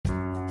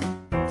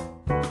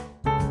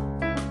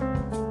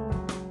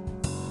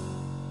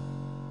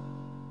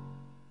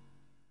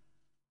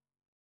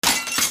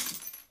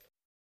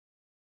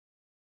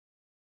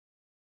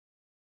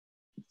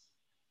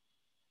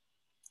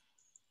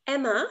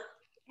Emma,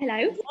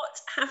 Hello.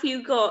 what have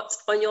you got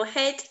on your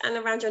head and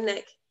around your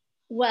neck?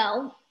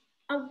 Well,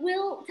 I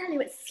will tell you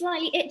it's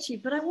slightly itchy,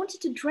 but I wanted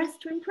to dress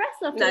to impress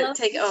after No, last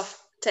take it week.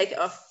 off. Take it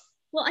off.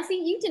 Well, I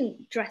see you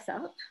didn't dress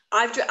up.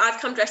 I've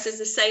come dressed as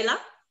a sailor.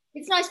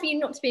 It's nice for you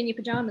not to be in your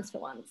pajamas for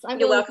once.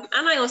 You're welcome.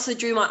 And I also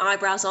drew my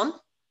eyebrows on.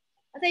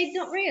 Are they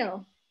not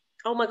real?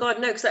 Oh my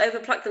God, no, because I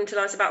overplucked them till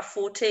I was about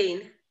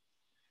 14.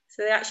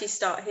 So they actually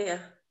start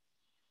here.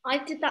 I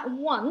did that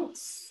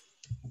once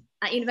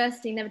at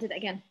university, never did it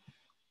again.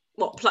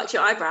 What, plucked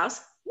your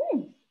eyebrows?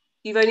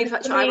 You've only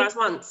plucked your eyebrows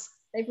once?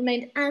 They've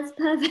remained as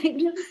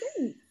perfect ever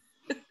since.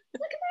 Look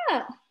at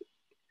that.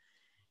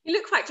 You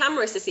look quite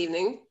glamorous this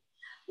evening.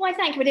 Why,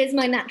 thank you. It is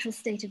my natural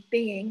state of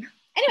being.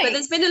 Anyway. But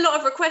there's been a lot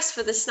of requests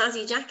for the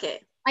snazzy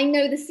jacket. I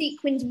know the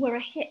sequins were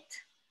a hit.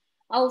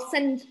 I'll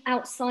send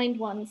out signed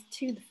ones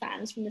to the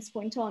fans from this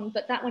point on,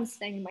 but that one's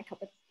staying in my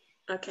cupboard.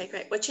 Okay,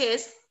 great. Well,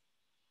 cheers.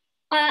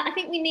 I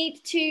think we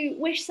need to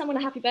wish someone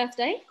a happy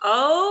birthday.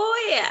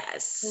 Oh,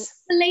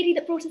 yes. The lady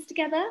that brought us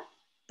together.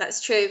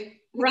 That's true.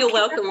 You're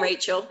welcome,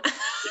 Rachel.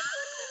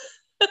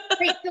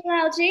 Rachel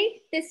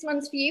Algie, this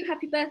one's for you.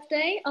 Happy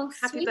birthday. Oh,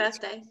 happy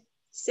birthday.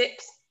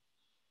 Sips.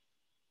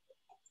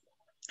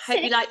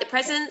 Hope you like the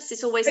presents.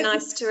 It's always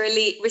nice to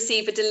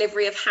receive a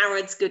delivery of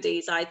Harrods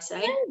goodies, I'd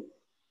say. No,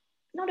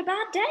 not a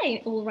bad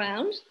day all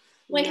round.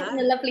 Wake up in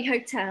a lovely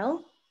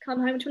hotel, come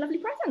home to a lovely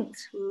present.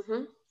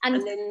 Mm-hmm. And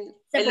then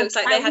it looks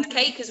like they had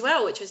cake as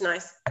well, which was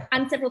nice.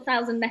 And several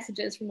thousand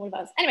messages from all of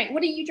us. Anyway,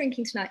 what are you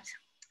drinking tonight?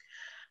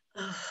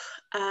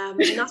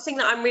 Nothing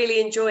that I'm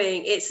really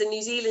enjoying. It's a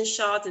New Zealand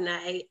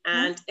Chardonnay,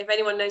 and if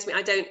anyone knows me,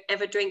 I don't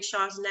ever drink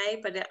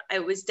Chardonnay, but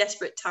it was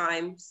desperate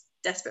times,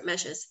 desperate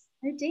measures.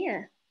 Oh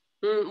dear.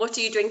 What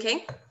are you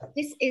drinking?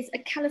 This is a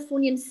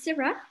Californian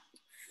Syrah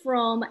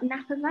from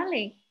Napa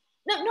Valley.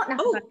 No, not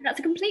Napa Valley. That's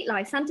a complete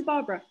lie. Santa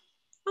Barbara.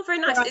 Oh, very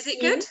nice. Is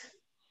it good?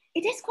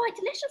 It is quite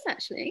delicious,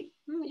 actually.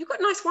 You've got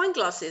nice wine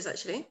glasses,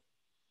 actually.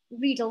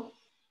 Riedel.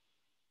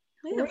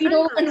 Yeah,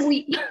 Riedel and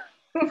wheat.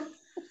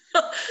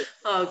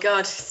 Oh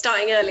God,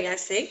 starting early, I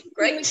see.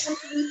 Great. Should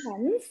we move on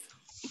to weekends?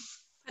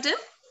 Pardon?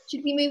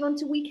 Should we move on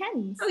to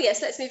weekends? Oh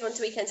yes, let's move on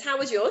to weekends. How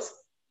was yours?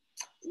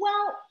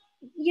 Well,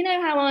 you know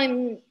how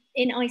I'm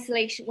in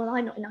isolation. Well,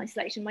 I'm not in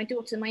isolation. My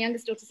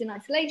youngest daughter's in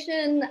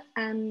isolation,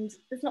 and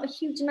there's not a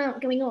huge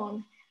amount going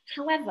on.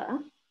 However,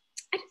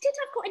 I did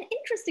have quite an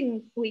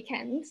interesting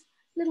weekend.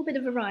 A little bit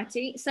of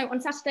variety. So on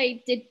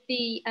Saturday, did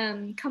the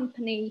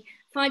company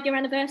 5-year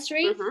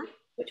anniversary,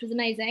 which was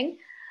amazing.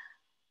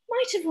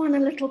 Might have won a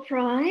little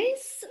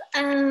prize.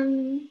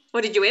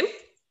 What did you win?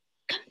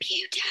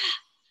 Computer.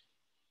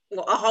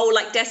 What, a whole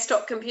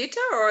desktop computer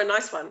or a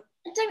nice one?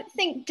 I don't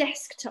think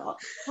desktop.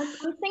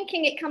 I'm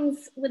thinking it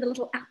comes with a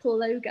little Apple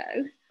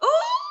logo.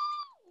 Oh!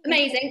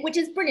 Amazing, which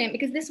is brilliant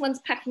because this one's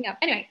packing up.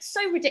 Anyway,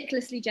 so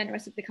ridiculously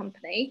generous of the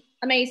company.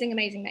 Amazing,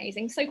 amazing,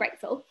 amazing. So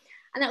grateful.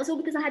 And that was all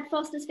because I had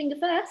Foster's finger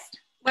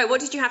first. Wait,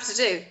 what did you have to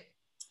do?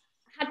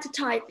 I had to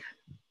type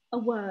a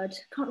word.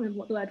 Can't remember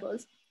what the word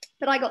was.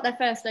 But I got there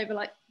first over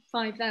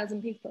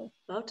 5,000 people.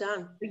 Well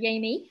done. Yay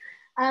me.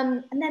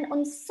 And then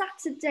on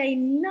Saturday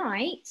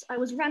night, I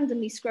was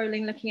randomly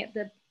scrolling, looking at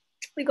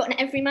we've got an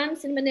Everyman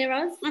cinema near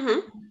us.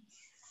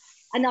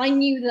 And I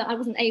knew that I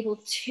wasn't able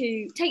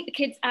to take the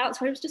kids out,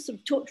 so I was just sort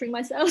of torturing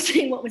myself,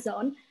 seeing what was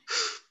on.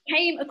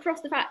 Came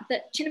across the fact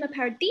that Cinema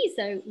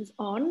Paradiso was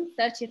on,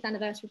 30th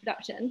anniversary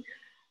production.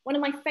 One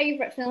of my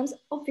favourite films.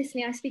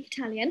 Obviously, I speak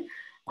Italian.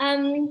 So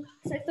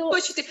I thought...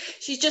 Well,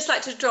 she's just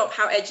like to drop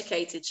how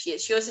educated she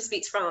is. She also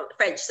speaks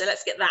French, so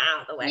let's get that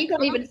out of the way. You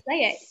can't even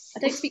say it. I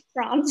don't speak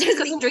France. Just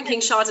because I'm drinking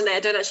Chardonnay, I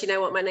don't actually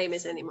know what my name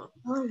is anymore.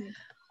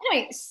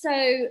 Anyway,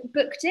 so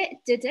booked it,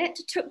 did it,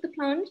 took the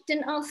plunge,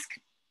 didn't ask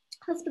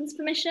husband's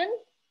permission,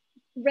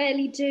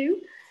 rarely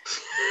do.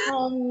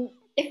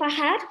 If I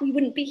had, we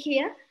wouldn't be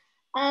here.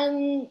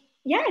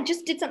 Yeah,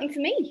 just did something for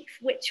me,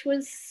 which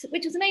was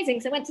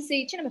amazing. So I went to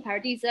see Cinema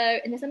Paradiso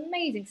in this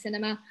amazing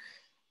cinema.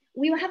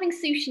 We were having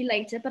sushi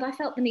later, but I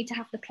felt the need to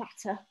have the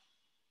platter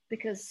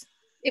because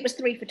it was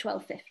 3 for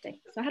 $12.50.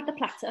 So I had the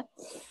platter.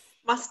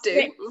 Must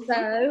do.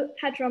 So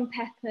Padron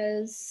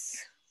peppers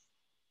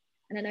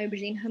and an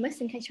aubergine hummus,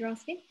 in case you're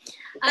asking.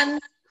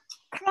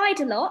 Cried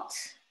a lot,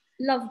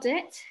 loved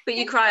it. But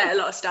you cry at a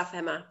lot of stuff,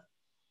 Emma.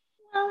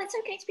 Well, it's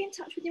okay to be in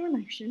touch with your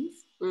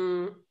emotions.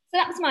 So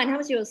that was mine. How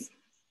was yours?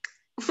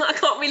 I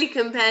can't really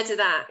compare to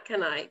that,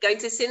 can I? Going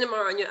to cinema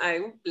on your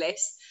own,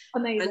 bliss.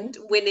 Amazing. And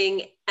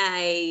winning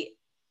a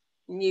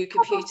new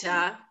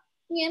computer.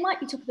 Yeah, it might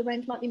be top of the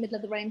range, might be middle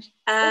of the range.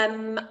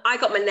 I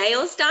got my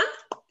nails done.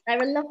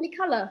 They're a lovely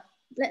colour.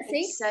 Let's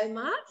see. Thanks so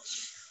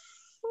much.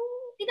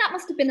 That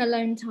must have been a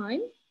lone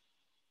time.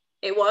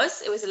 It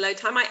was a low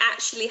time. I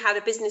actually had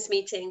a business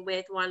meeting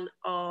with one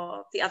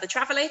of the other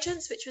travel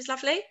agents, which was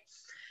lovely.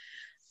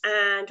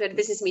 And we had a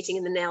business meeting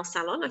in the nail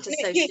salon. I just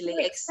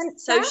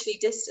socially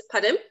distant.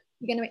 Pardon?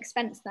 You're going to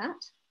expense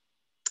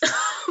that?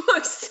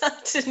 Most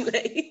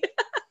certainly.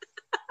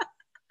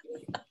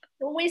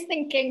 Always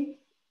thinking.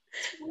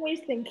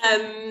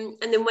 And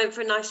then went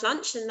for a nice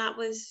lunch, and that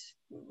was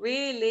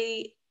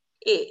really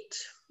it.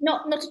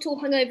 Not at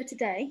all hungover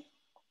today.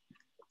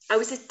 I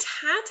was a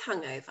tad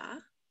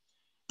hungover,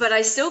 but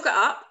I still got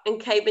up and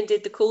came and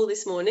did the call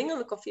this morning on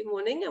the coffee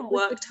morning and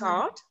worked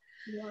hard.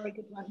 You are a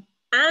good one.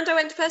 And I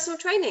went to personal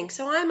training.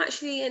 So I'm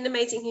actually an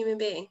amazing human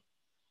being.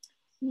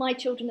 My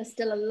children are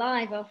still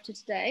alive after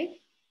today,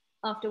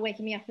 after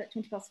waking me up at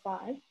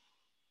 5:20.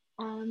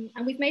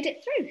 And we've made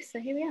it through. So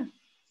here we are.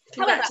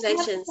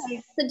 Congratulations.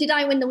 So did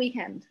I win the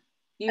weekend?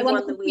 You won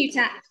the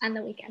computer and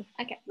the weekend.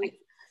 Okay.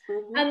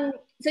 Mm-hmm.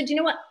 So do you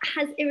know what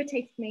has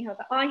irritated me,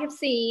 however? I have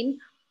seen,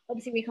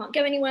 obviously we can't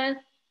go anywhere.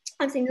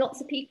 I've seen lots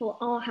of people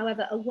are,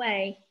 however,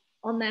 away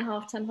on their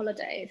half-term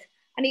holidays.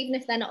 And even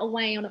if they're not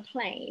away on a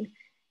plane,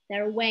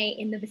 they're away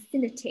in the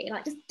vicinity,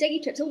 like just day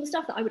trips, all the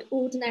stuff that I would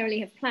ordinarily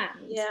have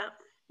planned. Yeah.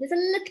 There's a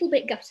little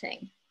bit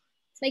gutting.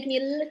 It's making me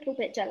a little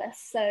bit jealous.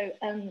 So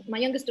my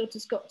youngest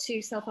daughter's got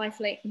to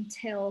self-isolate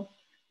until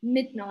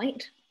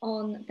midnight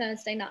on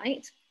Thursday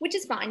night, which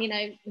is fine, you know,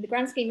 in the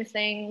grand scheme of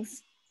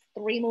things,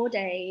 3 more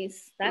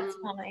days, that's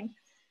fine.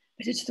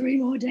 But it's 3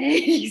 more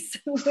days.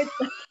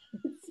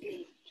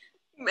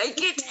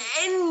 Make it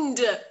end.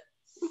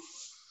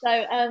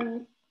 So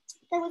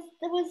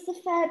there was a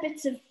fair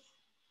bit of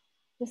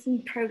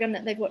some program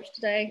that they've watched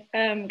today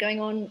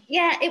going on.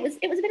 Yeah, it was a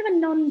bit of a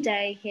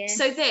non-day here.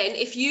 So then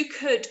if you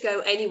could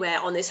go anywhere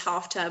on this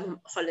half-term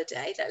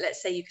holiday, that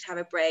let's say you could have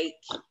a break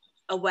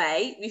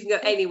away, you can go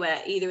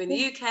anywhere, either in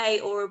the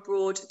UK or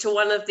abroad to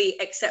one of the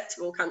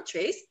acceptable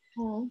countries,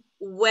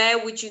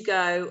 where would you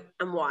go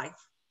and why?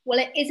 Well,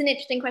 it is an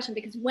interesting question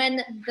because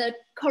when the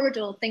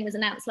corridor thing was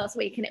announced last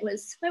week, and it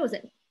was, where was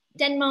it?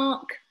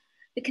 Denmark,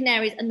 the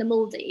Canaries and the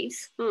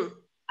Maldives.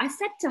 I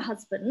said to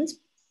husband,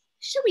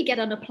 should we get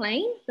on a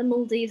plane? The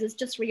Maldives has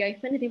just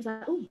reopened. And he was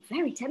like, oh,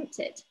 very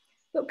tempted.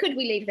 But could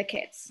we leave the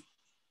kids?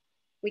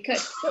 We could.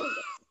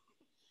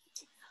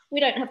 We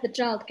don't have the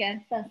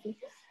childcare, firstly.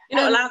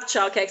 You're not allowed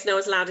childcare because no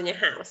one's allowed in your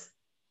house.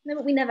 No,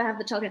 but we never have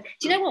the childcare.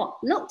 Do you know what?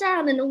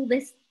 Lockdown and all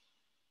this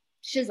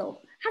shizzle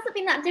hasn't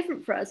been that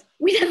different for us.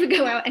 We never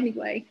go out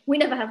anyway. We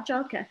never have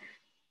childcare.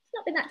 It's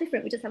not been that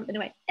different. We just haven't been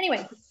away.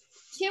 Anyway,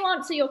 to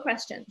answer your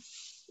question,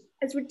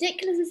 as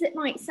ridiculous as it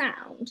might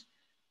sound,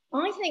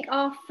 I think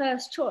our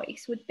first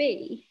choice would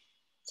be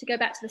to go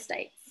back to the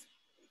States.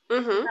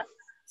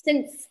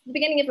 Since the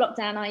beginning of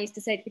lockdown, I used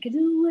to say to the kids,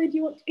 oh, where do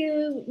you want to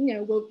go? You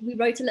know, we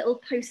wrote a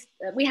little post,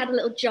 we had a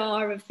little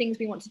jar of things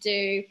we want to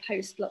do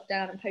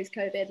post-lockdown and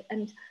post-COVID.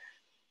 And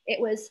it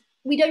was,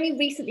 we'd only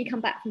recently come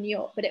back from New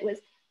York, but it was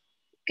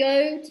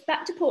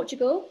back to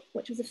Portugal,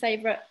 which was a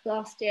favourite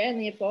last year and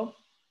the year before,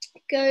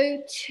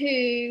 go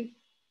to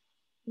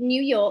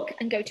New York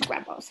and go to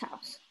Grandma's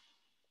house.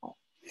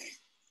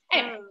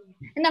 Anyway,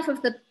 enough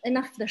of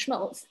the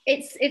schmaltz.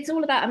 It's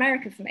all about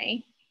America for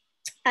me.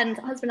 And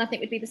husband, I think,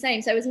 would be the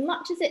same. So as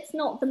much as it's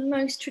not the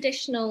most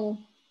traditional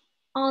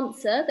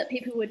answer that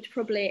people would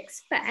probably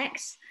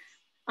expect,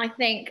 I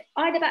think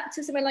either back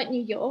to somewhere like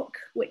New York,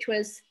 which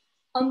was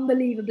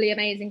unbelievably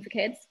amazing for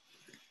kids,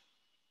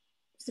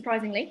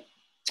 surprisingly,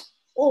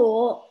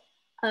 or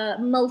a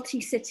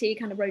multi-city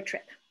kind of road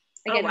trip.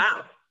 Again, oh,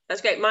 wow.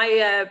 That's great.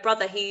 My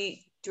brother,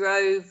 he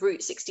drove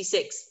Route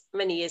 66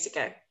 many years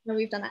ago. No,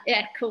 we've done that.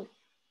 Yeah, cool.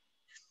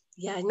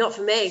 Yeah, not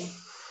for me.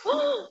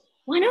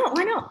 Why not?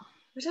 Why not?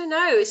 I don't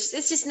know. It's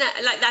just like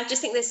I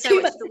just think there's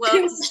so much of the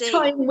world to see. Too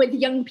much time with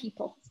young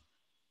people.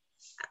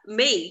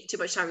 Me, too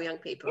much time with young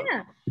people.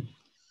 Yeah.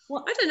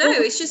 Well, I don't know.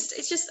 It's just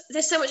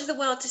there's so much of the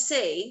world to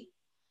see.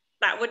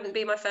 That wouldn't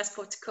be my first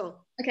port of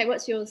call. Okay,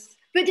 what's yours?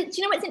 But do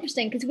you know what's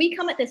interesting? Because we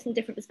come at this from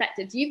different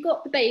perspectives. You've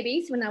got the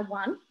babies who are now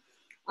 1.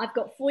 I've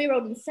got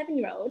 4-year-old and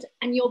 7-year-old,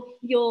 and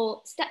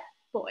your step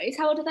boys.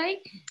 How old are they?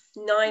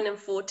 9 and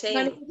 14.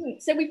 9 and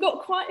 14. So we've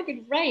got quite a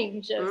good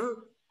range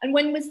of. And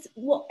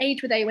what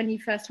age were they when you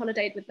first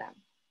holidayed with them?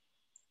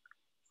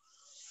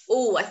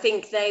 Oh, I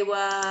think they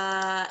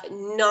were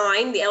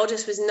 9. The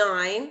eldest was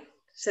 9.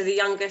 So the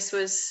youngest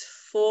was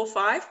 4 or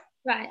 5.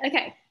 Right.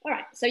 Okay. All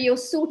right. So you're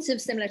sort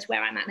of similar to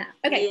where I'm at now.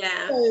 Okay.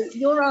 Yeah. So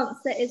your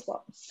answer is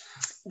what?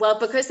 Well,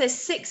 because there's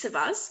 6 of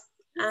us.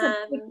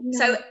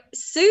 So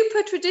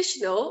super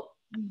traditional,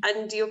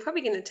 and you're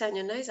probably going to turn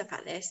your nose up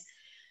at this,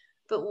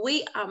 but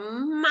we are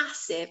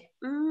massive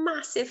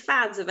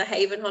fans of a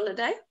Haven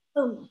holiday.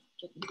 Oh my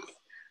goodness.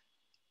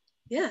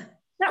 Yeah.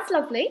 That's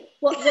lovely.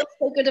 What's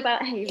so good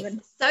about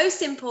Haven? So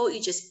simple.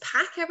 You just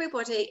pack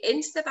everybody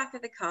into the back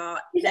of the car.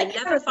 They're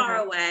never far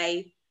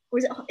away. Or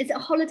is it a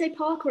holiday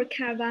park or a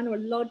caravan or a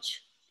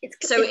lodge? Is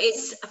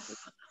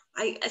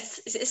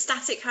it a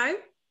static home?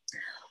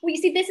 Well,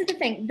 you see, this is the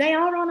thing. They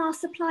are on our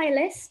supplier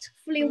list,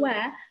 fully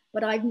aware,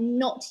 but I've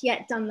not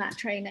yet done that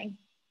training.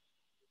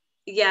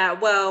 Yeah,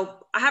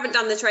 well, I haven't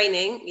done the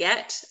training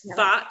yet,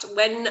 but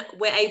when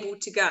we're able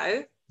to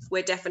go,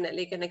 we're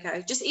definitely going to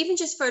go. Even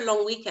just for a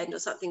long weekend or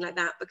something like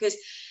that, because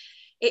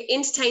it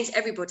entertains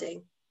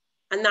everybody.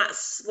 And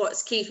that's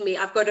what's key for me.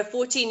 I've got a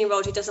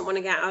 14-year-old who doesn't want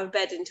to get out of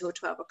bed until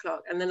 12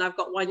 o'clock. And then I've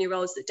got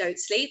 1-year-olds that don't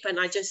sleep. And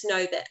I just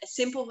know that a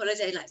simple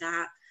holiday like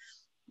that,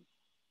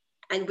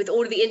 And with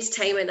all of the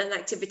entertainment and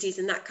activities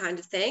and that kind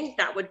of thing,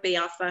 that would be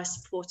our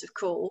first port of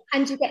call.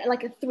 And you get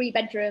like a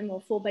 3-bedroom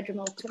or 4-bedroom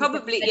or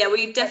probably, yeah,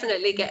 we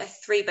definitely get a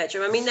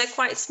 3-bedroom. I mean, they're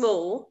quite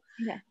small,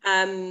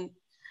 the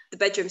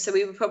bedrooms, so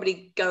we would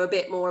probably go a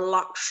bit more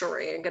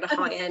luxury and get a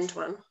high-end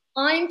one.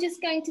 I'm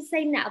just going to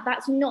say now,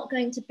 that's not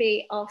going to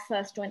be our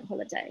first joint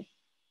holiday.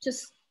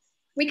 Just,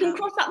 we can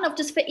cross that one off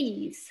just for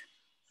ease.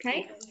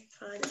 Okay,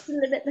 fine. Just a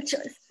little bit of a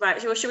choice.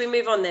 Right, well, should we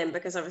move on then?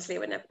 Because obviously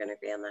we're never going to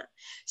agree on that.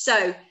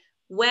 So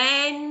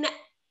when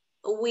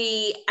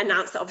we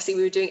announced that obviously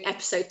we were doing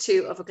episode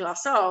 2 of A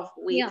Glass Of,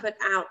 we put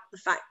out the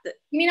fact that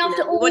you mean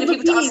after all we wanted the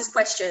people views, to ask us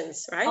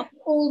questions, right? After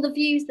all the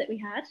views that we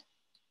had.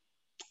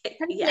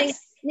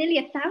 Yes.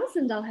 Nearly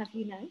 1,000, I'll have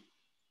you know.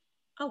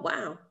 Oh,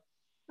 wow.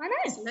 I know.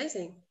 That's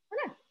amazing.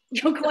 I know.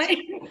 You're quite...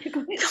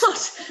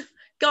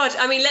 God,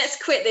 I mean,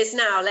 let's quit this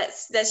now.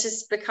 Let's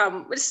just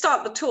let's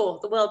start the tour,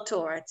 the world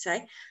tour, I'd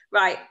say.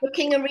 Right.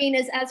 Booking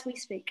arenas as we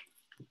speak.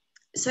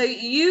 So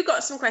you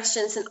got some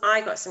questions and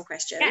I got some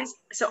questions. Yeah.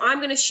 So I'm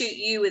going to shoot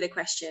you with a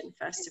question,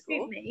 first of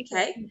all.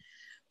 Okay.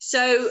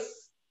 So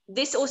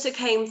this also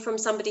came from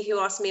somebody who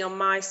asked me on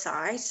my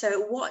side.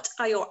 So what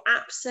are your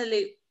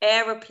absolute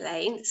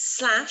aeroplane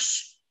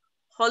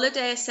 /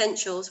 holiday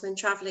essentials when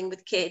traveling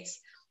with kids?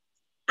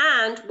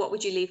 And what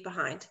would you leave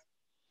behind?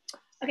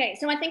 Okay,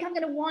 so I think I'm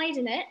going to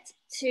widen it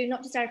to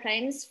not just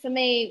airplanes. For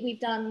me, we've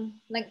done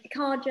lengthy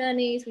car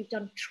journeys, we've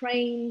done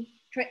train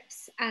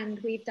trips, and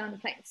we've done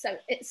planes. So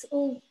it's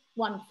all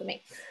one for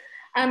me.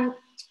 Well,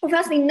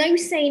 firstly, no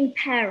sane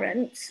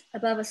parent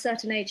above a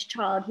certain age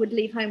child would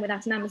leave home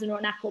without an Amazon or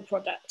an Apple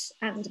product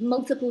and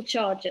multiple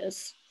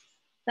chargers.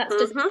 That's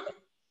just...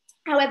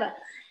 However,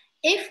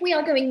 if we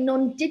are going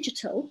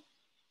non-digital,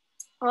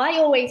 I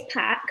always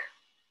pack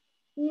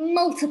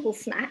multiple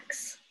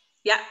snacks.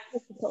 Yeah.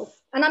 Multiple.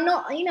 And I'm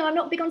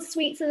not big on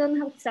sweets and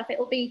unhealthy stuff.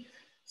 It'll be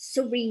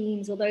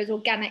Serenes or those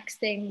organics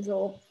things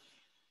or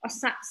a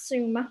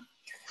Satsuma,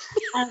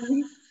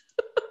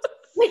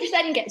 which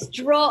then gets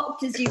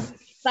dropped as you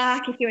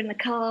back if you're in the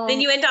car.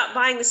 Then you end up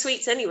buying the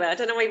sweets anyway. I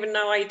don't even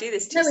know why you do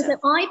this to yourself.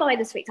 No, I buy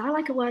the sweets. I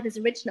like a Werther's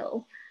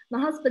Original.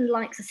 My husband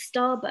likes a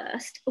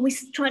Starburst, and we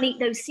try and eat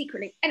those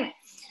secretly. Anyway,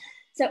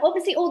 so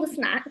obviously all the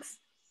snacks.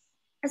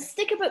 A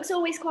sticker book's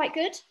always quite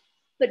good,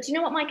 but do you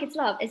know what my kids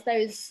love? Is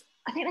those,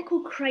 I think they're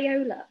called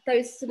Crayola,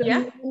 those sort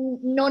of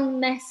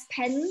non-mess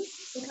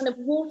pens, the kind of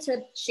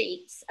water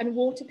sheets and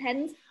water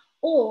pens,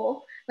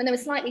 or when they were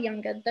slightly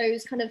younger,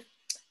 those kind of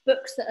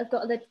books that have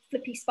got the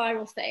flippy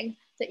spiral thing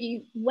that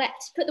you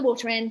put the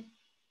water in,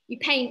 you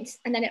paint,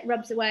 and then it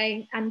rubs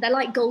away, and they're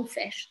like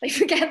goldfish. They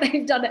forget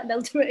they've done it and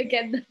they'll do it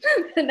again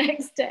the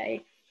next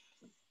day.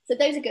 So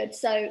those are good.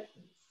 So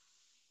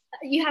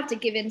you have to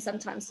give in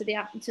sometimes to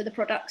the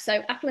products.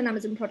 So Apple and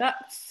Amazon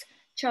products,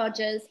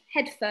 chargers,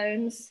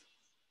 headphones,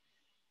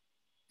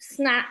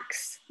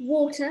 snacks,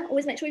 water.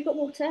 Always make sure you've got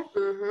water.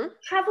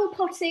 Travel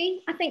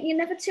potty. I think you're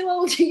never too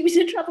old to use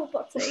a travel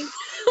potty.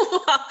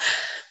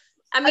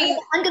 I mean,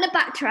 I'm going to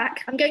backtrack.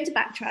 I'm going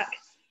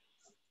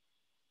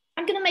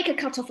to make a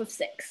cut-off of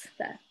 6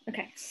 there.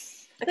 Okay.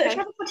 But a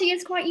travel potty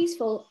is quite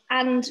useful,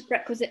 and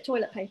requisite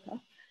toilet paper.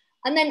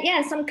 And then,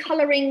 some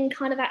colouring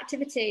kind of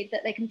activity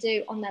that they can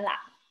do on their lap,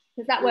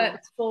 because that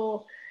works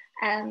for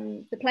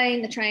the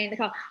plane, the train, the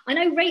car. I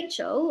know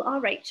our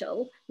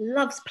Rachel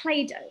loves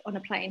Play-Doh on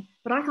a plane,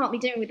 but I can't be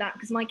doing with that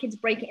because my kids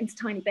break it into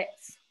tiny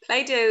bits.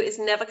 Play-Doh is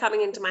never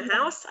coming into my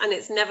house, and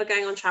it's never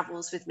going on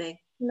travels with me.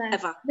 No.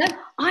 Ever. No,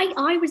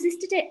 I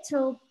resisted it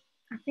till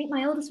I think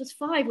my eldest was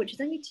 5, which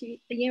is only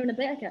a year and a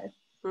bit ago.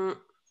 And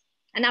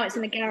now it's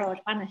in the garage,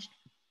 vanished.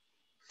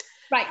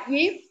 Right,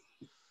 you?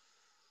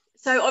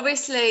 So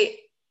obviously,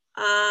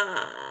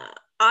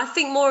 I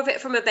think more of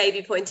it from a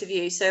baby point of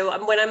view.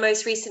 So when I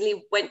most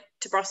recently went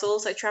to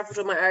Brussels, I travelled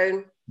on my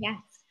own. Yes.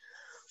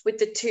 With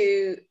the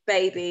 2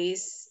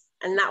 babies,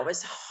 and that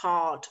was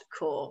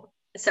hardcore.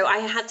 So I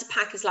had to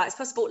pack as light as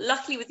possible.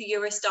 Luckily, with the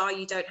Eurostar,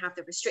 you don't have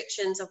the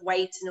restrictions of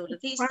weight and all of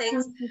these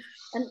things.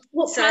 And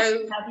what pram do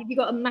you have? Have you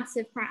got a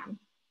massive pram?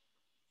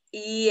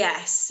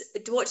 Yes.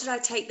 What did I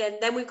take then?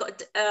 Then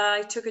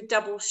I took a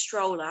double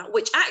stroller,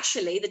 which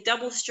actually the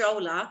double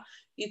stroller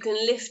you can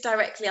lift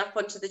directly up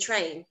onto the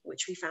train,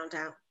 which we found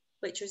out,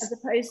 which was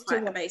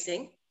quite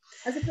amazing.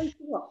 As opposed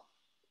to what?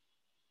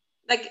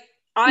 Like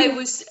I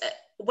was,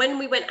 when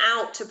we went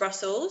out to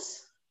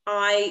Brussels,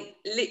 I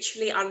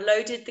literally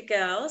unloaded the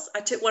girls.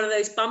 I took one of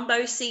those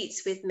bumbo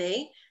seats with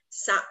me,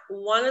 sat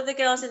one of the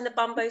girls in the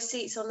bumbo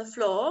seats on the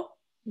floor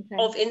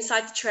of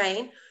inside the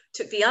train,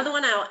 took the other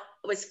one out,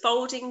 was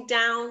folding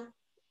down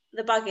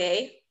the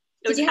buggy.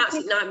 It was an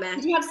absolute nightmare.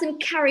 Did you have some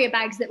carrier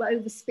bags that were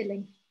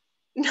overspilling?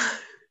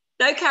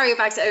 No carrier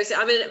bags that overspilling.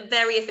 I'm a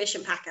very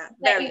efficient packer.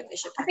 Very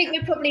efficient packer. I think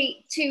we're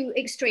probably 2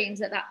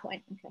 extremes at that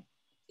point. Okay.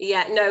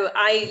 Yeah, no,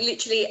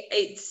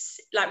 it's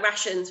like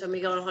rations when we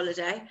go on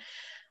holiday.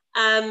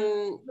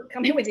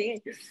 Coming with you.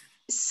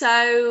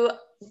 So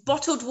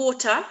bottled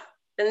water,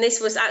 and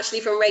this was actually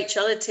from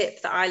Rachel, a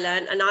tip that I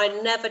learned, and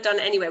I'd never done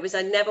it anyway, was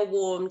I never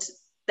warmed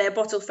they're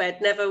bottle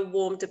fed, never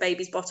warmed a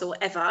baby's bottle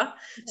ever.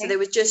 Okay. So they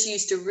were just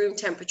used to room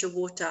temperature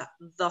water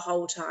the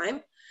whole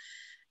time.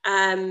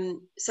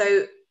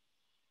 So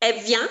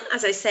Evian,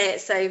 as I say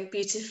it so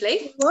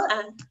beautifully.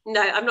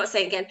 No, I'm not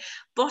saying it again.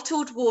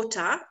 Bottled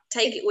water,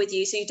 take it with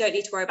you, so you don't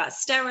need to worry about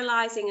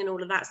sterilizing and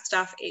all of that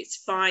stuff. It's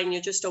fine.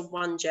 You're just on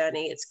one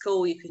journey. It's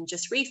cool. You can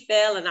just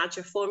refill and add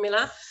your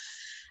formula.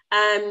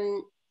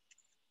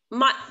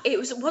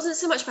 It wasn't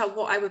so much about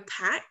what I would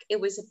pack, it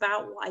was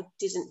about what I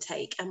didn't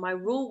take. And my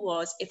rule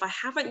was, if I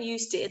haven't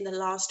used it in the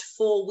last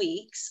 4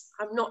 weeks,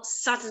 I'm not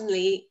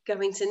suddenly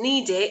going to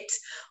need it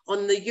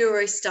on the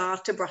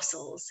Eurostar to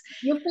Brussels.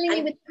 You're filling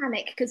me with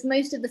panic, because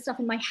most of the stuff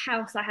in my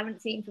house I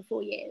haven't seen for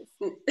 4 years.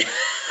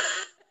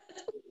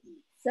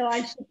 So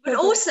I should. But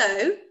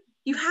also,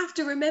 you have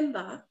to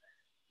remember,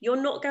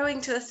 you're not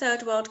going to a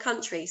third world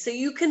country, so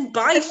you can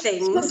buy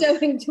things. I'm not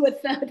going to a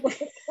third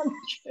world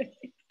country.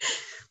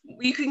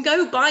 You can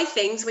go buy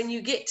things when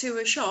you get to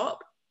a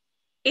shop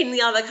in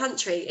the other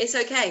country. It's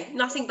okay.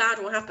 Nothing bad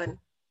will happen.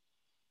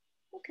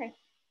 Okay.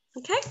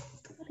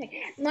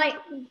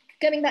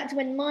 Going back to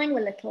when mine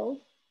were little,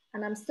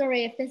 and I'm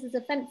sorry if this is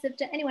offensive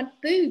to anyone,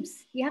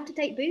 boobs. You have to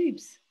take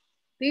boobs.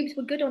 Boobs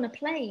were good on a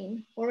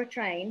plane or a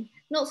train.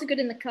 Not so good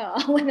in the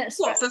car when they're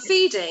What, for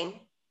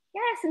feeding?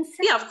 Yes, and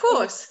settling. Yeah, of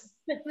course.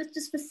 But it was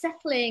just for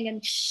settling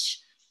and shh.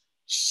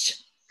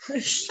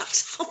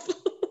 Shut up.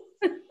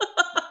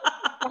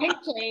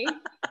 Frankly,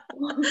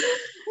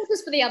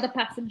 just for the other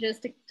passengers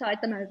to tide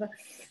them over.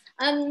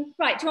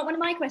 Right, do you want one of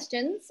my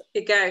questions?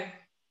 You go.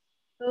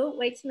 Oh,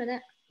 wait a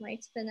minute.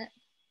 Let's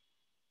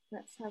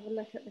have a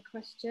look at the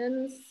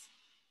questions.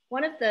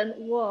 One of them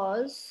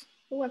was,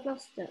 oh, I've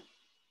lost it.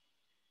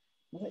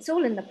 Well, it's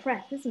all in the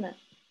prep, isn't it?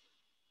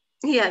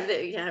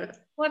 Yeah.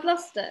 Oh, I've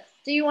lost it.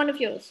 Do you one of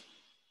yours?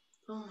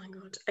 Oh my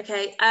God.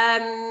 Okay.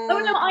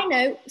 Oh no, I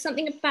know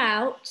something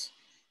about.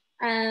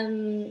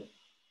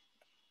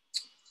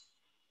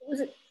 Was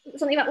it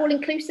something about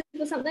all-inclusive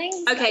or something?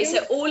 Okay,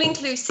 so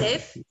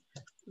all-inclusive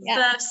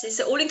versus,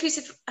 so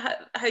all-inclusive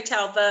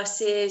hotel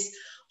versus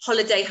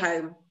holiday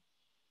home.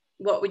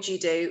 What would you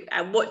do?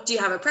 And what do you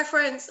have a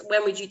preference?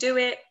 When would you do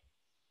it?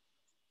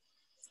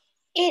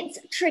 It's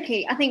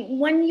tricky. I think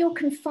when you're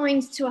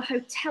confined to a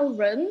hotel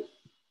room,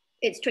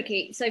 it's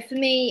tricky. So for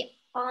me,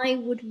 I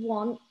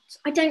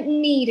don't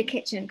need a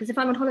kitchen, because if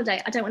I'm on holiday,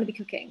 I don't want to be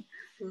cooking.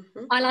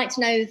 Mm-hmm. I like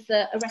to know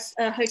that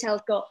a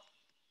hotel's got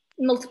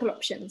multiple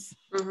options.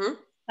 Mm-hmm.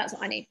 That's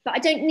what I need. But I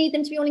don't need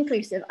them to be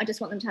all-inclusive. I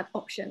just want them to have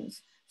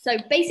options. So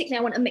basically, I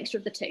want a mixture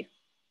of the two.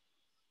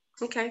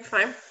 Okay,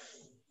 fine.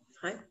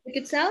 A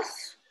good self?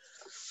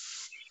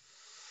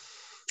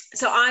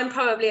 So I'm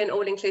probably an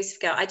all-inclusive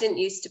girl. I didn't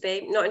used to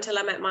be. Not until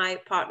I met my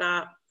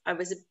partner, I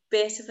was a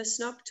bit of a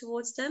snob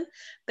towards them.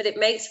 But it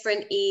makes for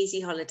an easy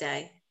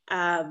holiday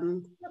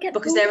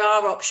because there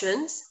are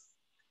options.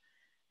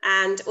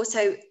 And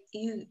also,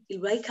 you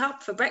wake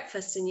up for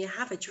breakfast and you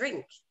have a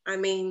drink. I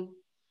mean,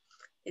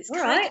 it's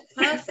kind of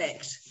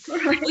perfect.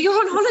 Well, you're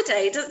on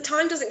holiday.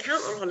 Time doesn't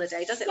count on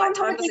holiday, does it? Like,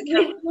 time doesn't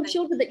count. Your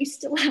children that you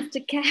still have to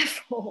care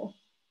for.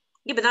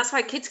 Yeah, but that's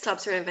why kids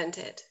clubs are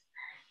invented.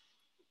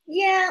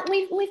 Yeah,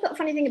 we've got a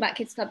funny thing about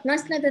kids clubs.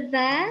 Nice to know they're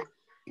there,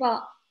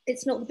 but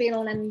it's not the be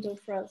all and end all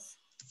for us.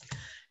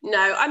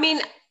 No, I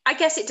mean, I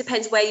guess it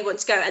depends where you want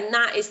to go, and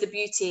that is the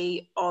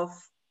beauty of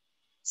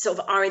sort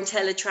of our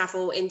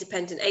IntelliTravel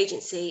independent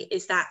agency,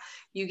 is that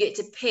you get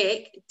to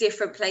pick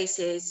different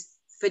places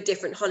for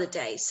different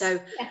holidays. So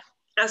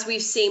as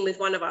we've seen with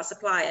one of our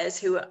suppliers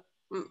who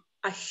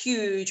are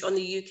huge on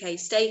the UK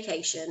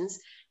staycations,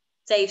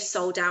 they've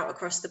sold out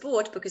across the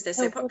board because they're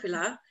so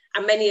popular,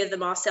 and many of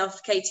them are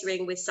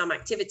self-catering with some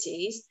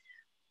activities.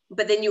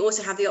 But then you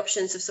also have the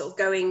options of sort of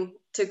going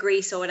to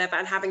Greece or whatever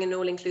and having an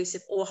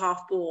all-inclusive or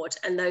half board,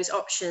 and those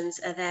options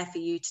are there for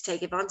you to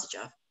take advantage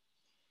of.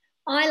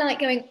 I like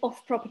going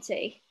off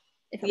property.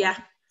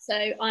 So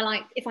I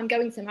like, if I'm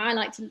going somewhere, I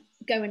like to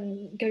go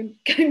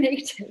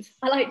native.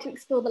 I like to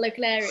explore the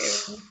local area,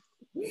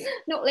 and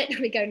not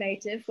literally go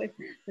native with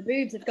the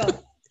boobs have gone.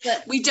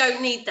 But we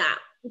don't need that.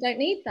 We don't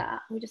need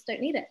that. We just don't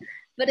need it.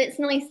 But it's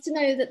nice to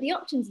know that the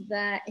options are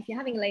there if you're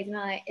having a lady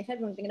night, if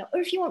everyone's thinking,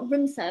 or if you want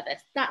room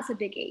service. That's a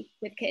biggie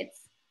with kids.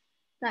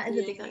 That is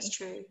a biggie. That's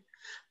true.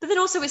 But then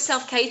also with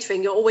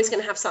self-catering, you're always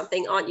going to have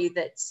something, aren't you,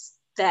 that's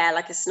there,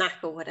 like a snack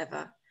or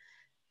whatever.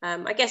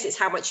 I guess it's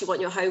how much you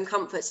want your home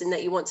comforts, and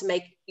that you want to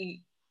make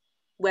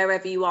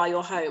wherever you are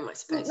your home, I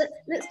suppose.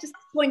 Let's just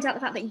point out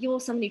the fact that you're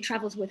someone who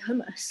travels with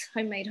hummus,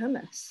 homemade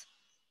hummus.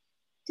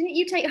 Didn't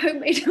you take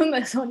homemade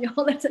hummus on your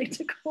holiday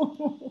to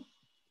Cornwall?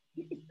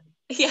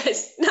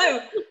 Yes.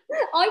 No.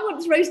 I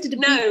once roasted a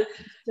beef.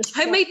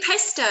 Homemade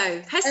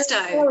pesto.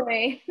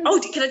 Sorry.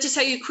 Oh, can I just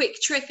tell you a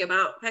quick trick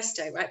about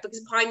pesto, right?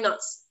 Because pine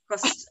nuts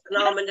cost an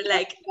arm and a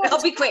leg.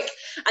 I'll be quick,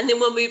 and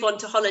then we'll move on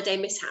to holiday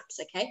mishaps,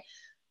 okay?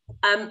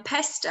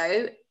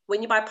 Pesto,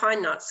 when you buy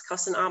pine nuts,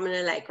 costs an arm and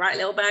a leg, right? A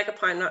little bag of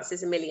pine nuts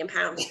is £1 million.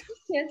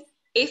 Yes.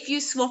 If you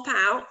swap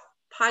out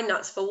pine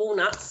nuts for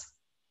walnuts,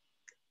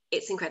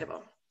 it's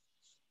incredible.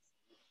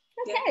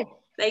 Okay.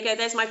 There you go.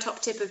 There's my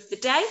top tip of the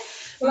day.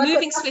 Well,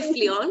 moving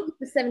swiftly on.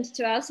 For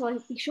 72 hours, so I'll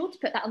be sure to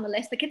put that on the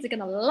list. The kids are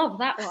going to love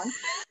that one.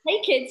 Hey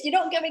kids, you're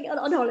not going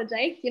on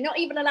holiday. You're not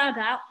even allowed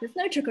out. There's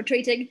no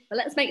trick-or-treating, but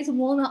let's make some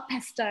walnut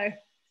pesto.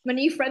 My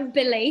new friend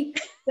Billy,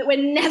 that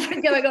we're never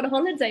going on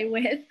holiday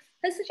with,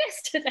 has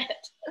suggested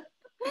it.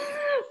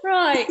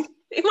 Right.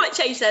 It might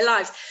change their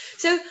lives.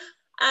 So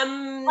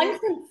I'm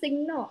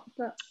sensing not,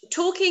 but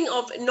talking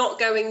of not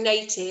going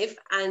native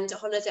and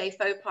holiday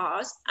faux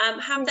pas,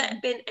 have there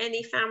been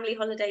any family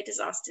holiday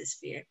disasters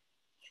for you?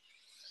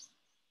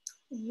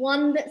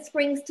 One that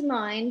springs to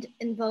mind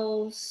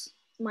involves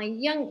my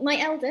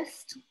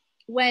eldest.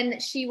 When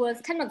she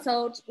was 10 months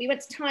old, we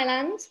went to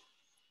Thailand,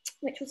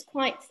 which was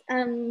quite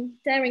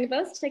daring of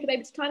us to take a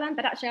baby to Thailand,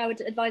 but actually I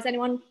would advise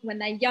anyone when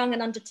they're young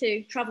and under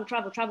 2, travel.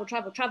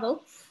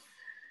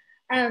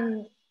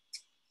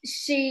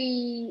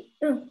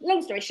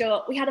 Long story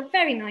short, we had a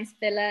very nice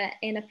villa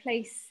in a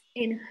place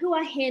in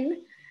Hua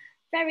Hin,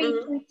 very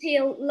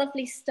genteel,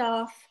 lovely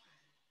staff,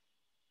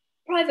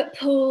 private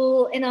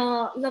pool in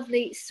our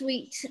lovely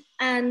suite,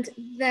 and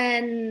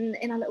then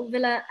in our little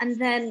villa, and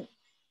then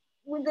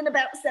within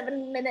about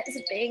 7 minutes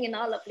of being in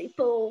our lovely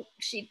pool,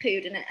 she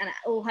pooed in it, and it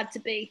all had to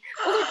be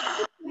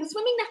a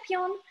swimming nappy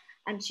on,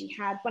 and she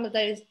had one of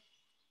those,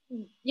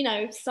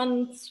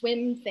 sun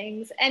swim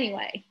things.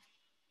 Anyway,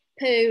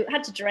 poo,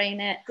 had to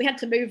drain it. We had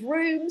to move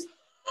rooms.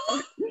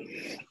 But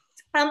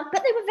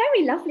they were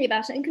very lovely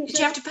about it. Did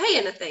you have to pay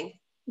anything?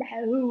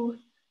 No.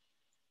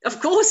 Of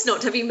course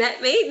not. Have you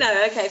met me?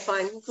 No. Okay,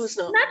 fine. Of course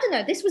not.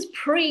 No. This was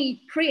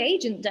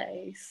pre-agent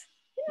days.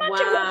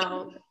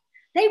 Wow.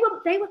 They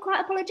were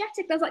quite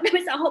apologetic. I was like, no,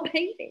 it's our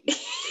baby.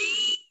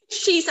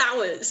 She's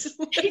ours.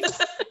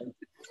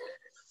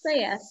 So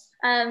yes.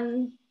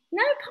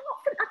 No,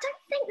 apart from, I don't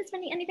think there's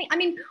been anything. I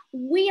mean,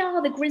 we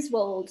are the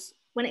Griswolds.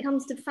 When it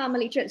comes to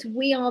family trips,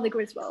 we are the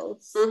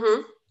Griswolds.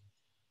 Mm-hmm.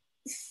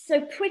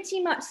 So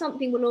pretty much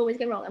something will always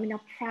go wrong. I mean,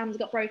 our prams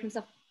got broken and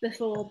stuff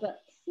before,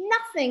 but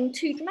nothing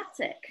too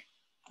dramatic.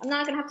 I'm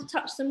now going to have to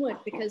touch some wood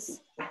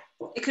because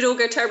it could all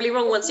go terribly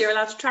wrong once you're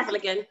allowed to travel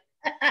again.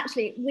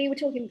 Actually, we were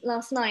talking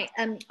last night.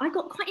 I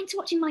got quite into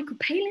watching Michael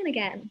Palin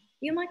again.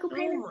 You Michael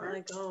Palin? Oh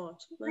my God.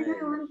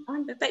 No.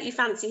 I bet you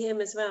fancy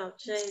him as well.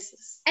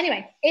 Jesus.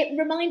 Anyway, it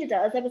reminded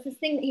us, there was this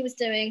thing that he was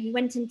doing. He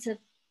went into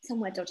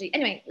somewhere dodgy.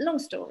 Anyway, long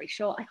story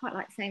short, I quite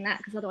like saying that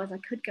because otherwise I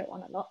could go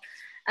on a lot.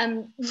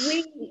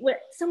 We were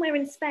somewhere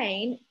in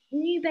Spain,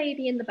 new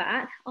baby in the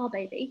back, our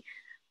baby.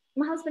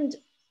 My husband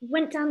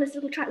went down this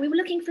little track. We were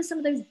looking for some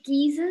of those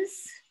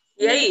geezers.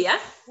 Yeah.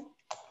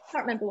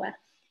 Can't remember where.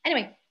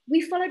 Anyway,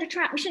 we followed a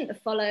track we shouldn't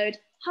have followed,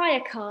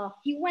 hire car.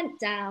 He went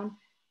down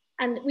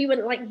and we were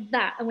like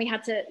that and we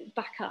had to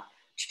back up.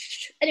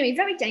 Anyway,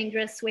 very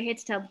dangerous. We're here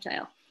to tell the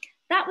tale.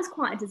 That was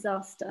quite a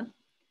disaster.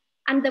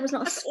 And there was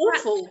not That's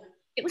awful.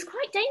 It was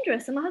quite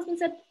dangerous. And my husband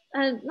said,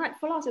 night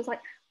before last, it was like,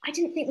 I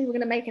didn't think we were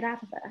going to make it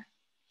out of there.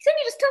 He said,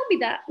 you just told me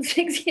that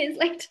 6 years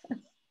later.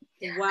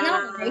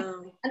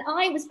 Wow. And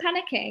I was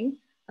panicking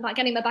about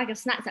getting my bag of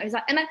snacks out. He was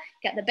like, Emma,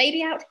 get the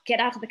baby out, get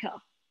out of the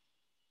car.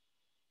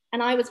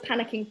 And I was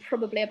panicking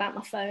probably about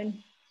my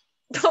phone.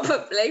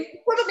 Probably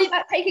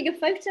about taking a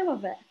photo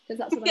of it, because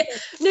that's what I did.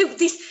 No,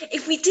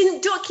 if we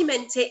didn't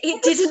document it,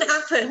 it didn't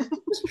happen.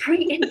 It was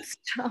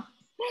pre-Insta.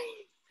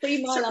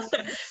 Pre-my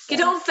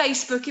Get on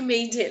Facebook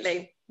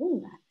immediately.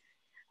 Ooh.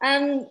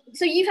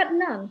 So you've had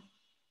none?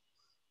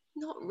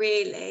 Not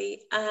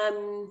really.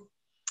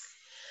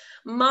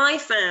 My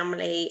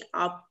family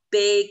are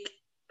big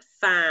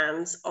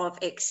fans of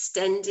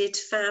extended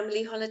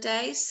family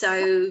holidays.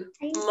 So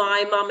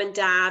my mum and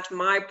dad,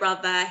 my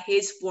brother,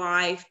 his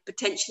wife,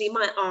 potentially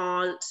my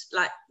aunt,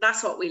 like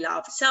that's what we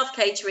love.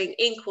 Self-catering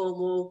in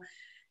Cornwall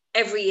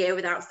every year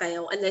without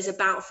fail. And there's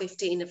about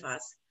 15 of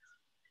us.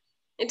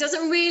 It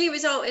doesn't really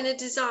result in a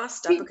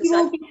disaster. Do you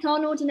all get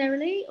on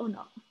ordinarily or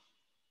not?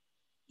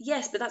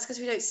 Yes, but that's because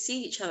we don't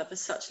see each other for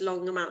such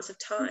long amounts of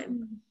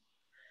time.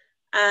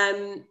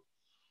 It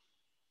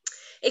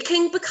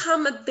can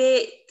become a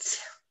bit,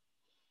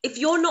 if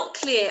you're not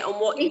clear on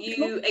what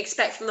you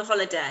expect from the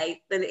holiday,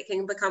 then it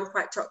can become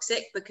quite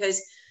toxic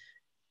because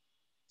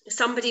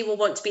somebody will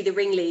want to be the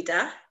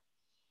ringleader.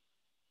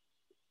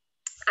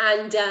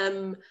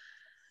 And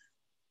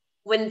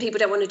when people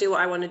don't want to do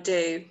what I want to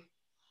do,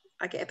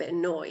 I get a bit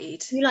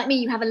annoyed. You like me,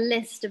 you have a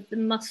list of the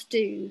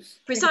must-dos.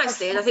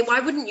 Precisely, and I think, why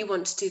wouldn't you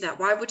want to do that?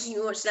 Why wouldn't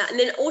you want to do that? And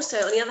then also,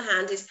 on the other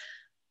hand, is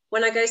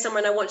when I go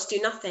somewhere and I want to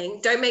do nothing,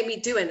 don't make me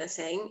do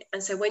anything.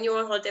 And so when you're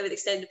on holiday with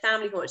extended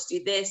family, you want to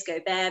do this, go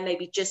there,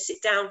 maybe just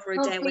sit down for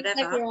a day or whatever.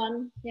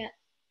 Everyone. Yeah.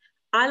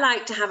 I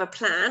like to have a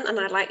plan and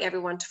I'd like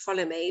everyone to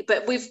follow me.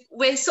 But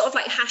we're sort of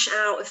like hash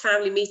out with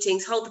family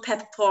meetings, hold the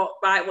pepper pot,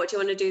 right? What do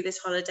you want to do this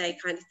holiday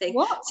kind of thing?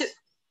 What? So,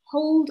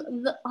 hold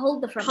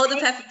the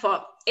pepper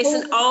pot. It's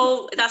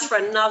that's for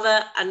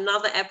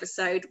another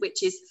episode,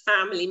 which is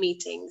family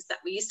meetings that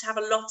we used to have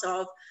a lot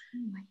of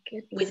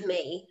with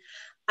me.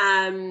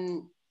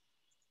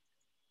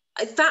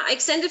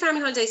 Extended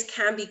family holidays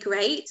can be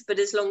great, but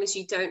as long as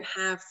you don't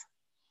have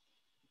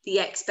the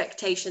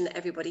expectation that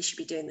everybody should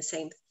be doing the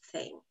same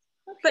thing.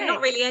 but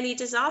not really any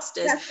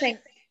disasters. That's the thing.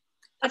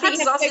 I've had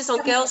disasters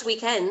on girls'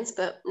 weekends,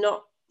 but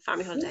not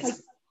family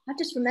holidays. I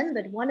just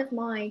remembered one of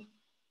my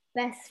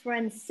best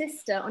friend's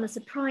sister on a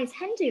surprise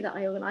hen do that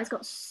I organised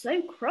got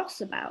so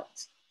cross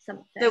about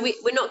something. No,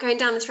 we're not going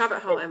down this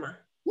rabbit hole, Emma.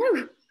 No,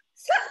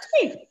 slapped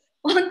me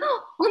on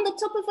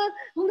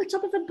the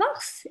top of a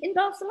bus in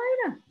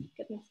Barcelona.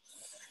 Goodness.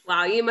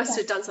 Wow, you must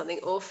have done something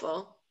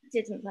awful.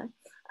 Didn't though.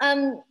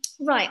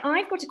 Right,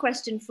 I've got a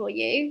question for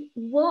you.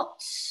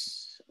 What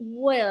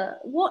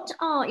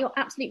are your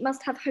absolute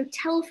must-have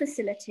hotel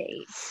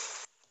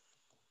facilities?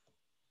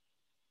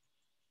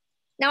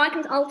 Now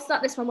I'll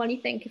start this one while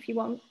you think, if you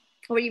want.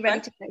 Or are you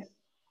ready to go?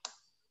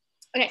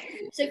 Okay,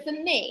 so for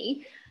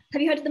me,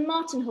 have you heard of the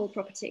Martin Hall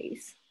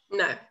properties?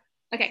 No.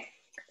 Okay,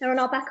 they're on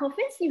our back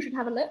office. You should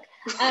have a look.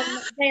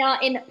 They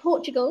are in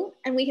Portugal,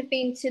 and we have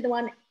been to the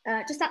one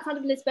just outside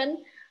of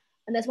Lisbon,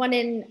 and there's one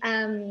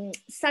in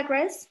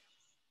Sagres.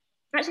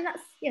 Actually,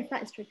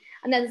 that is true.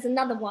 And then there's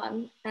another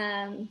one.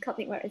 Can't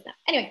think where it is now.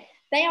 Anyway,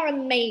 they are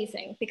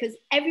amazing because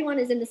everyone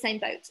is in the same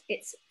boat.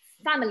 It's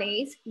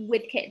families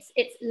with kids.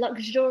 It's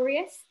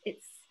luxurious.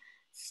 It's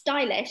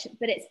stylish,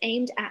 but it's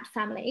aimed at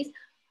families.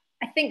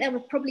 I think there were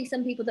probably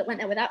some people that went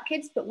there without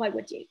kids, but why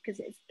would you? Because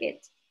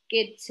it's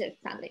geared to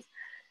families.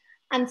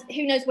 And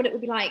who knows what it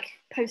would be like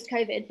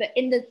post-COVID, but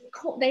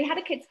they had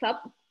a kids club,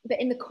 but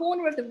in the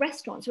corner of the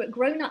restaurant, so at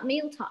grown-up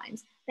meal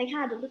times, they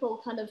had a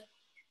little kind of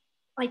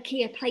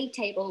IKEA play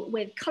table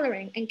with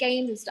colouring and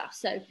games and stuff.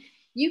 So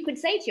you could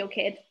say to your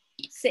kid,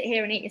 sit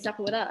here and eat your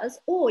supper with us,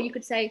 or you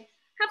could say,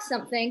 have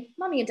something,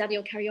 mummy and daddy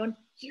will carry on,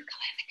 you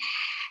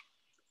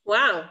go over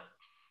there. Wow. And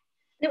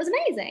it was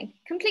amazing,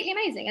 completely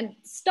amazing. And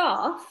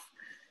staff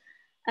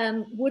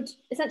would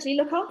essentially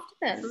look after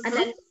them and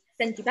then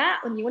send you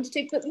back when you wanted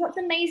to. But what's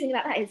amazing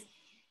about that is,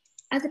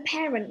 as a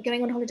parent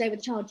going on holiday with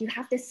a child, you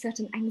have this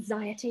certain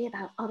anxiety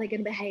about, are they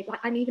going to behave? Like,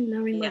 I'm even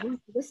lowering my voice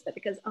to whisper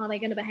because are they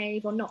going to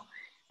behave or not?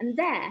 And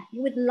there,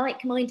 you're with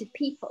like-minded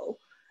people.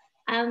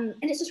 And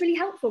it's just really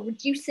helpful,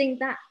 reducing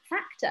that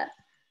factor.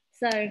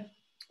 So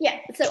yeah,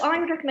 so I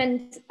would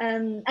recommend,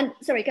 and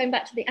sorry, going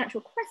back to the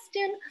actual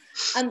question,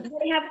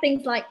 they have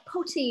things like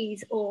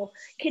potties or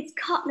kids'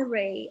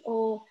 cutlery,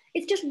 or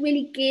it's just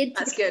really geared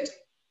to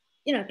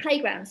the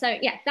playground. So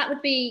yeah, those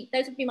would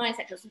be my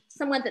essentials.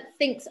 Somewhere that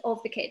thinks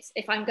of the kids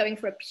if I'm going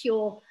for a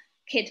pure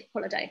kid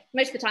holiday.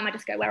 Most of the time I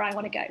just go where I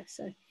want to go,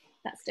 so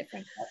that's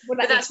different.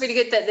 But that's really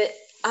good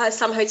that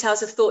some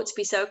hotels have thought to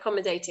be so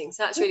accommodating,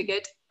 so that's really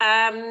good.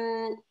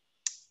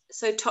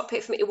 So top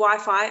pick for me,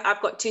 Wi-Fi.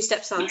 I've got 2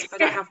 stepsons. If I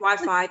don't have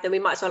Wi-Fi, then we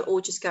might as well all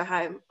just go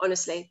home,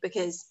 honestly,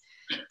 because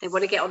they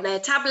want to get on their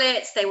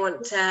tablets. They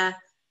want to,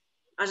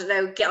 I don't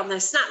know, get on their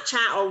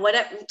Snapchat or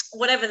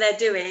whatever they're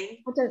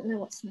doing. I don't know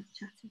what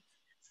Snapchat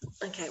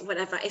is. Okay,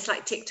 whatever. It's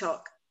like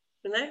TikTok,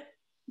 you know?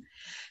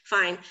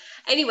 Fine.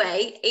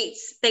 Anyway,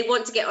 they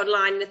want to get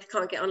online, and if they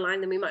can't get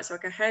online, then we might as well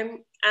go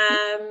home.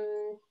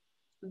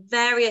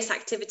 Various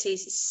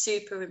activities is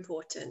super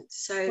important.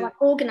 So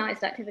like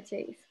organised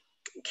activities.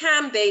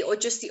 Can be, or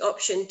just the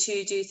option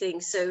to do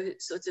things, so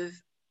sort of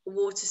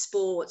water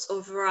sports or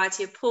a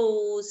variety of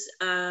pools.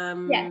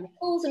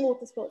 Pools and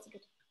water sports are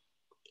good.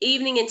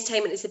 Evening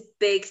entertainment is a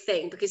big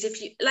thing, because if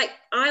you, like,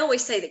 I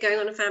always say that going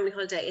on a family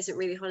holiday isn't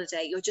really a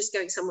holiday, you're just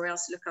going somewhere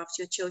else to look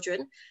after your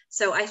children.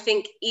 So I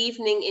think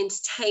evening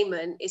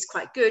entertainment is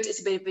quite good.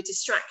 It's a bit of a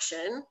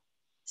distraction,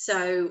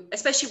 so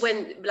especially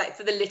when, like,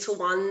 for the little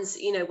ones,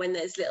 you know, when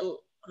there's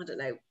little, I don't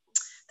know,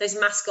 those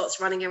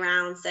mascots running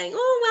around saying,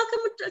 "Oh,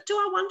 welcome to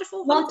our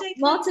wonderful holiday."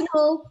 Martin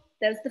Hall.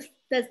 There's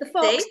the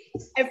fox.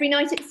 See? Every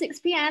night at 6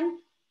 p.m.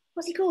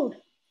 What's he called?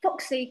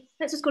 Foxy.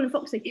 Let's just call him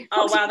Foxy. Foxy.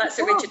 Oh wow, that's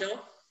original.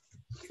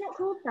 He's not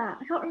called that.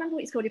 I can't remember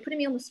what he's called. You're putting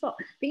me on the spot.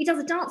 But he does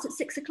a dance at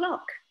 6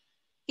 o'clock.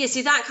 Yeah,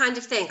 see, that kind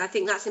of thing. I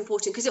think that's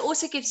important, because it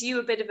also gives you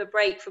a bit of a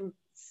break from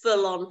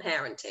full-on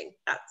parenting.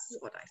 That's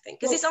what I think.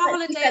 Because it's our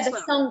holiday as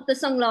well. The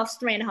song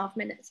lasts 3.5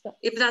 minutes. But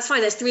yeah, but that's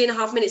fine. There's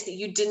 3.5 minutes that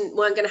you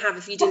weren't going to have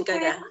if you didn't go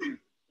there.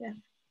 Yeah.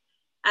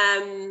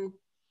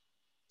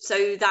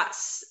 So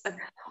that's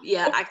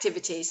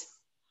activities.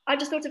 I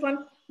just thought of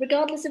one.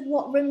 Regardless of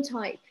what room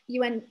type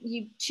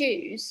you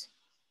choose,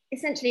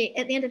 essentially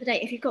at the end of the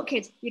day, if you've got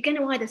kids, you're going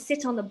to either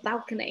sit on the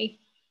balcony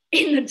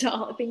in the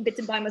dark being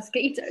bitten by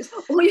mosquitoes,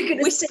 or you're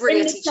going to sit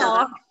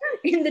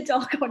in the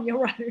dark on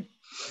your own.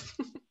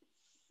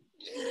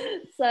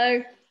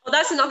 So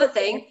that's another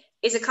thing,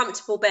 is a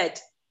comfortable bed.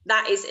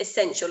 That is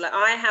essential. Like,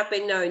 I have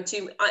been known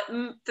to,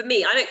 for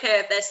me, I don't care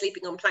if they're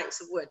sleeping on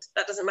planks of wood.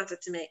 That doesn't matter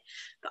to me.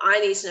 But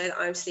I need to know that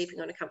I'm sleeping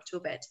on a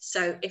comfortable bed.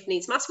 So if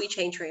needs must, we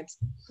change rooms.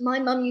 My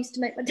mum used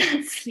to make my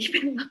dad sleep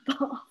in the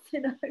bath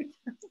in a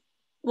hotel.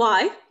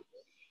 Why?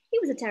 He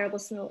was a terrible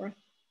snorer.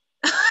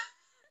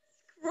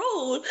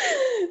 Cruel.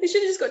 They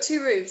should have just got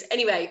 2 rooms.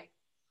 Anyway,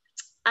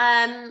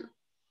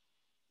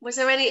 was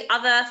there any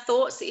other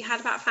thoughts that you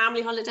had about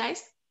family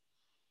holidays?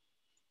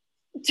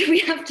 Do we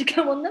have to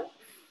go on them?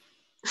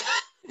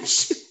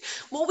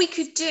 What we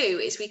could do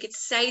is we could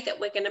say that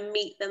we're going to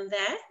meet them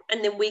there,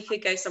 and then we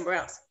could go somewhere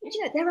else.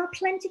 You know, there are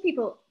plenty of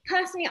people.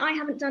 Personally, I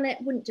haven't done it,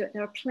 wouldn't do it.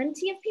 There are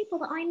plenty of people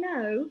that I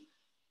know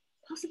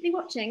possibly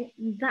watching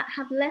that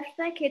have left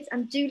their kids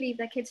and do leave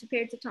their kids for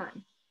periods of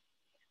time.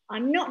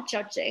 I'm not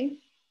judging,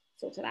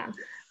 sort of am,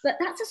 but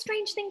that's a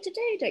strange thing to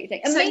do, don't you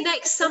think? And so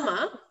next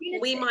summer,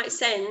 we might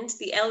send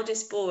the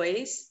eldest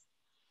boys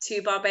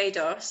to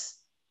Barbados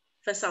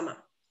for summer.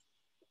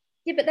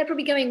 Yeah, but they're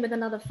probably going with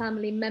another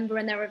family member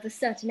and they're of a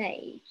certain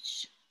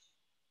age.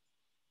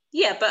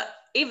 Yeah, but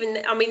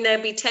even, I mean,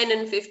 they'll be 10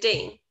 and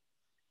 15,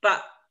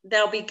 but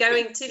they'll be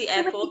going to the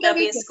airport, they'll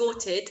be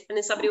escorted, and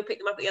then somebody will pick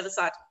them up at the other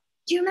side.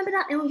 Do you remember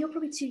that? Oh, you're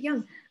probably too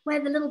young. Where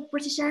the little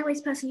British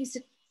Airways person used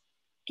to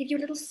give you a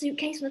little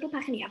suitcase, a little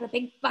pack, and you have a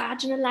big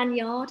badge and a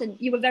lanyard, and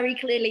you were very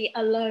clearly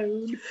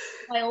alone,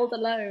 child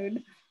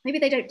alone. Maybe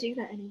they don't do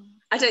that anymore.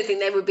 I don't think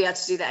they would be able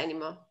to do that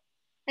anymore.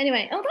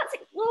 Anyway, well,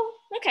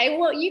 okay, well,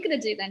 what are you going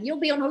to do then? You'll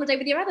be on holiday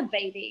with your other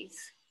babies.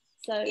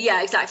 So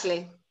yeah,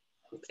 exactly.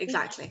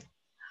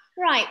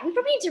 Right, we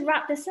probably need to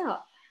wrap this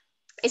up.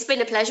 It's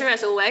been a pleasure,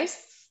 as always.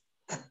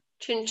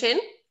 Chin chin.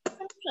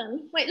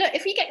 Wait, look,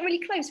 if we get really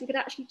close, we could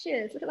actually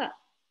cheers. Look at that.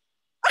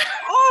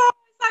 Oh,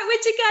 it's like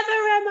we're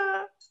together,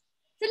 Emma.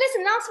 So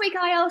listen, last week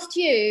I asked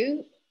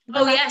you.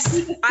 Oh,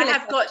 yes, I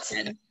have got.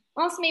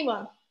 Ask me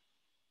one.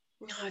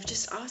 No, I've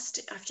just asked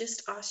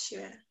you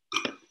it.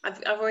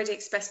 I've already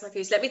expressed my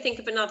views. Let me think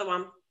of another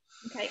one.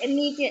 Okay,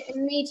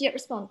 immediate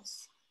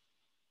response.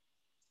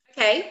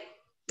 Okay.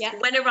 Yeah.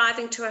 When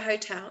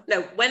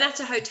at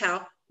a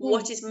hotel,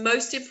 what is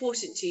most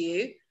important to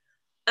you?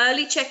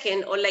 Early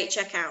check-in or late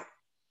check-out?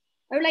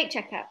 Oh, late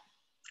check-out.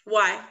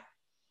 Why?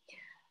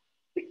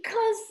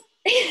 Because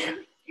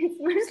it's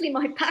mostly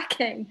my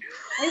packing.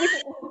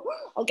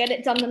 I'll get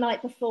it done the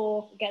night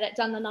before.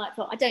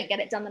 I don't get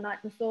it done the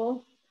night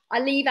before. I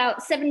leave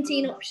out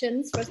 17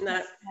 options for us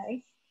to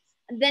pay.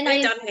 And then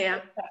we're done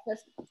here.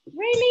 Breakfast.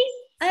 Really?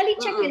 Early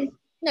check-in?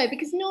 No,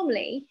 because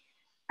normally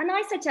a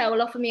nice hotel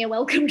will offer me a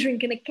welcome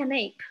drink and a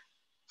canape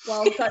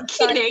while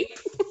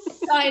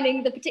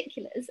signing the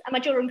particulars, and my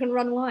children can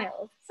run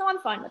wild. So I'm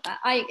fine with that.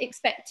 I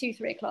expect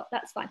 2-3 o'clock.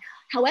 That's fine.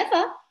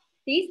 However,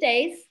 these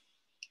days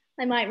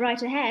I might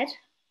write ahead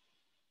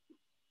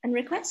and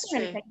request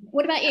anything.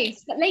 What about you?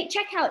 But late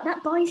checkout,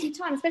 that buys you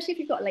time, especially if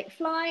you've got a late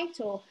flight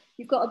or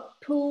you've got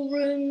a pool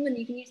room and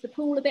you can use the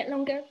pool a bit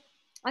longer.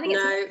 I think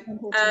it's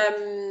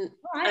important.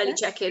 Early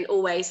check-in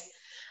always.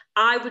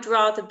 I would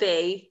rather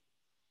be,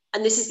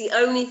 and this is the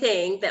only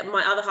thing that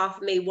my other half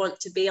of me want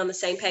to be on the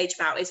same page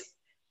about, is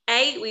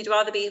we'd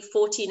rather be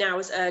 14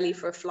 hours early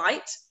for a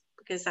flight,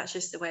 because that's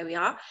just the way we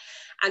are,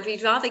 and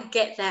we'd rather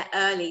get there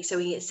early so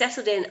we get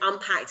settled in,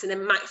 unpacked, and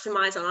then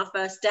maximize on our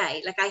first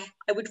day. Like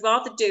I would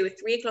rather do a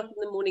 3 o'clock in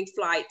the morning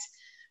flight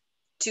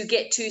to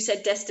get to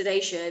said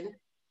destination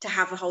to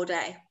have a whole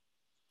day.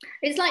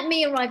 It's like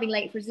me arriving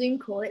late for a Zoom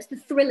call. It's the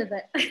thrill of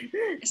it.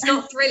 It's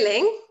not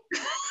thrilling.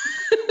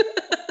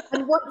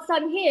 And once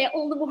I'm here,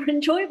 all the more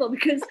enjoyable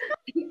because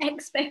the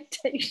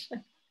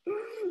expectation.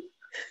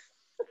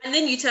 And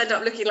then you turned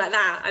up looking like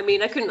that. I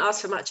mean, I couldn't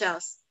ask for much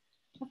else.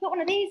 I've got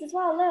one of these as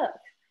well, look.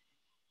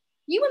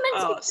 You were meant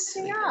to be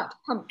dressing up,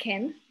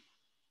 pumpkin.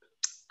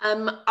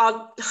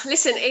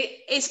 Listen,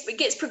 it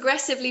gets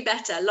progressively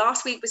better.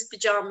 Last week was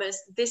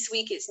pajamas. This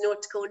week it's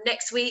nautical.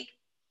 Next week,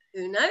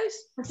 who knows?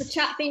 Has the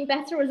chat been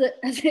better or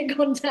has it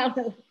gone down a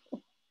little?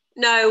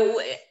 No,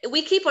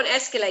 we keep on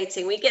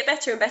escalating. We get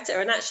better and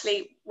better. And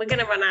actually, we're going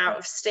to run out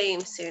of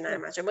steam soon, I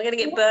imagine. We're going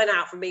to get burnt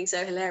out from being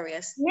so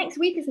hilarious. Next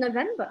week is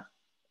November.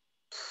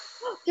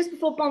 Just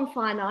before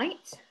bonfire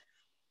night.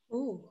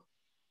 Ooh.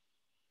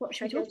 What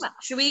should we talk about?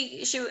 Should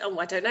we, oh,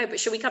 I don't know, but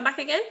should we come back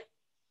again?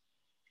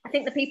 I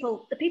think the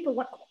people,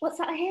 what's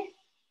that I hear?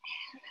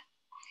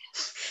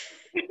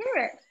 I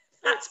hear it.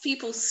 That's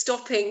people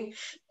stopping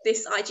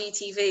this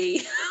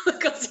IGTV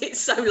because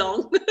it's so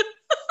long.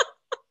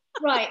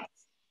 Right.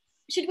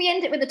 Should we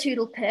end it with a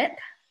toodle pip?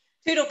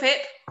 Toodle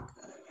pip.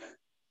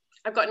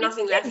 I've got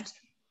nothing left.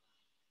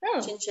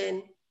 Oh. Chin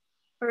chin.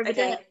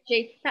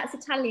 Arrivederci. That's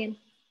Italian.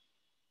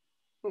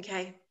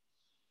 Okay.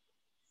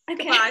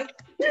 Okay. Goodbye.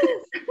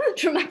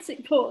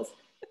 Dramatic pause.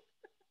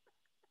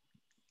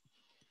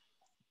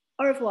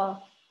 Au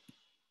revoir.